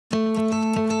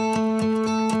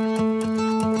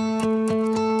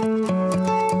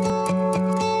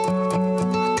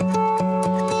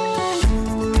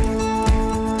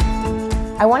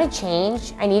I want to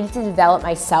change. I needed to develop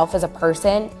myself as a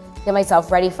person, get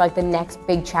myself ready for like the next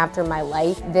big chapter in my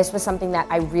life. This was something that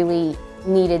I really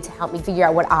needed to help me figure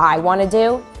out what I want to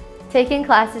do. Taking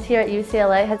classes here at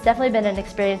UCLA has definitely been an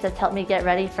experience that's helped me get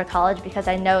ready for college because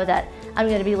I know that I'm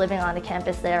going to be living on the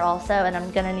campus there also, and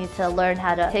I'm going to need to learn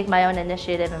how to take my own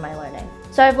initiative in my learning.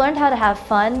 So I've learned how to have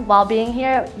fun while being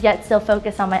here, yet still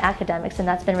focus on my academics, and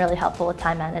that's been really helpful with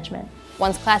time management.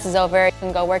 Once class is over, you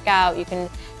can go work out, you can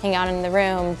hang out in the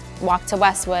room, walk to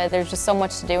Westwood. There's just so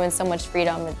much to do and so much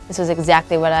freedom. This was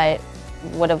exactly what I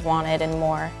would have wanted and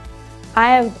more.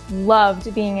 I have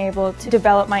loved being able to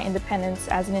develop my independence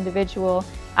as an individual.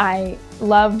 I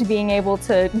loved being able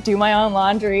to do my own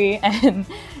laundry and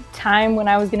time when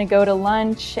I was going to go to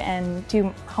lunch and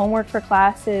do homework for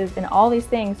classes and all these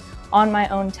things on my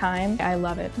own time. I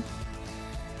love it.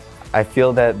 I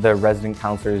feel that the resident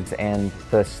counselors and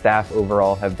the staff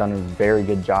overall have done a very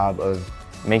good job of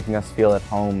making us feel at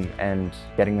home and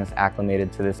getting us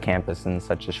acclimated to this campus in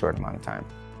such a short amount of time.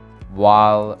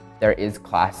 While there is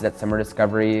classes at Summer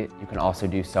Discovery, you can also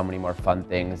do so many more fun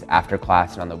things after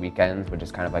class and on the weekends, which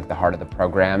is kind of like the heart of the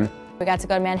program. We got to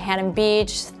go to Manhattan Beach,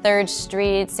 3rd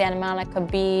Street, Santa Monica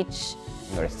Beach. You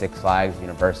can go to Six Flags,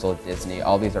 Universal, Disney.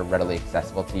 All these are readily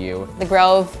accessible to you. The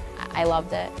Grove, I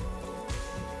loved it.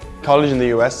 College in the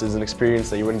US is an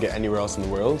experience that you wouldn't get anywhere else in the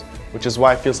world, which is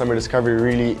why I feel Summer Discovery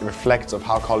really reflects of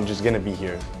how college is going to be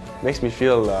here. It makes me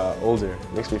feel older,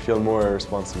 it makes me feel more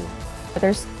responsible.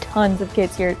 There's tons of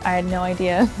kids here. I had no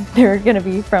idea they were going to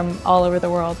be from all over the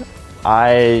world.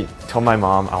 I told my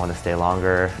mom I want to stay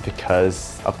longer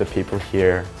because of the people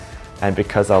here and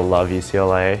because I love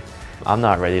UCLA. I'm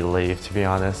not ready to leave, to be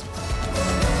honest.